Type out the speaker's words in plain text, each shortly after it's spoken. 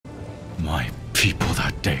My people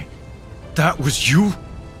that day. That was you?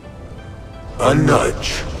 A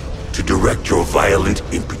nudge to direct your violent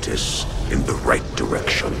impetus in the right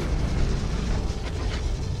direction.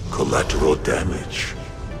 Collateral damage,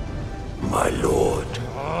 my lord.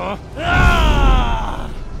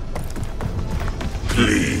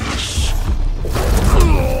 Please.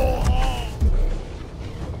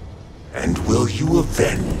 And will you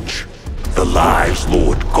avenge the lives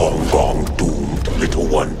Lord Gong Gong doomed, little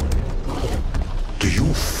one? Do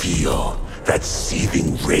you feel that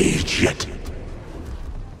seething rage yet?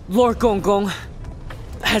 Lord Gong Gong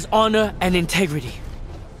has honor and integrity.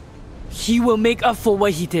 He will make up for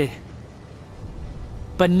what he did.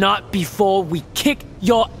 But not before we kick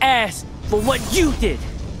your ass for what you did.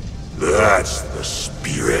 That's the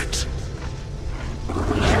spirit.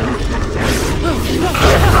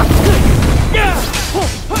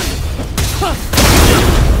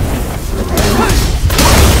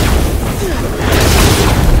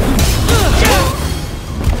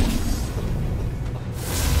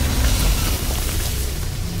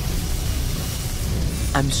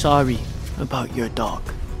 I'm sorry about your dog.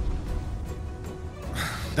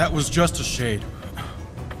 That was just a shade.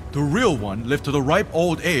 The real one lived to the ripe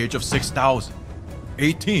old age of 6,000.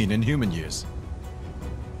 18 in human years.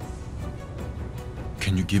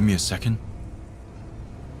 Can you give me a second?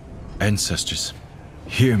 Ancestors,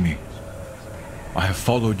 hear me. I have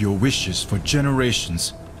followed your wishes for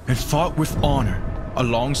generations and fought with honor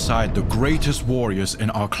alongside the greatest warriors in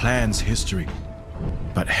our clan's history.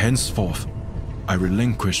 But henceforth, I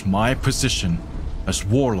relinquish my position as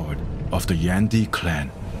warlord of the Yandi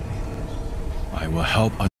clan. I will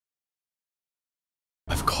help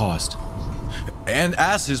I've caused. And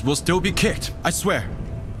asses will still be kicked, I swear.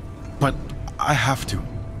 But I have to.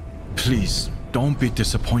 Please, don't be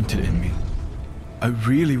disappointed in me. I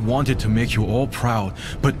really wanted to make you all proud,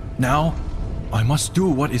 but now I must do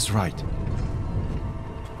what is right.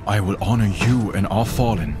 I will honor you and our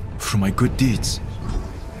fallen through my good deeds.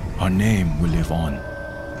 Our name will live on.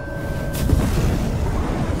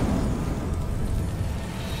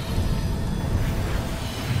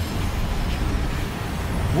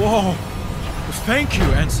 Whoa! Thank you,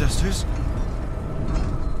 ancestors.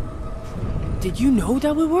 Did you know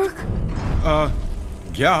that would work?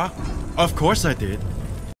 Yeah, of course I did.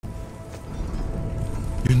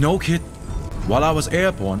 You know, kid, while I was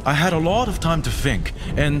airborne, I had a lot of time to think,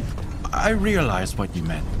 and I realized what you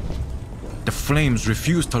meant. The flames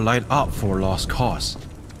refused to light up for a lost cause.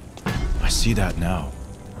 I see that now.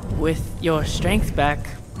 With your strength back,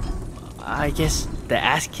 I guess the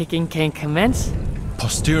ass-kicking can commence?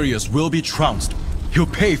 Posterius will be trounced. He'll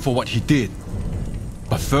pay for what he did.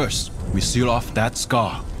 But first, we seal off that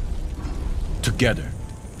scar. Together.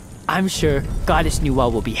 I'm sure Goddess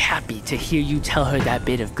Nuwa will be happy to hear you tell her that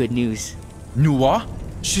bit of good news. Nuwa?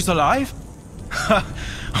 She's alive?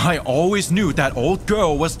 I always knew that old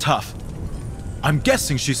girl was tough. I'm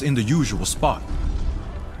guessing she's in the usual spot.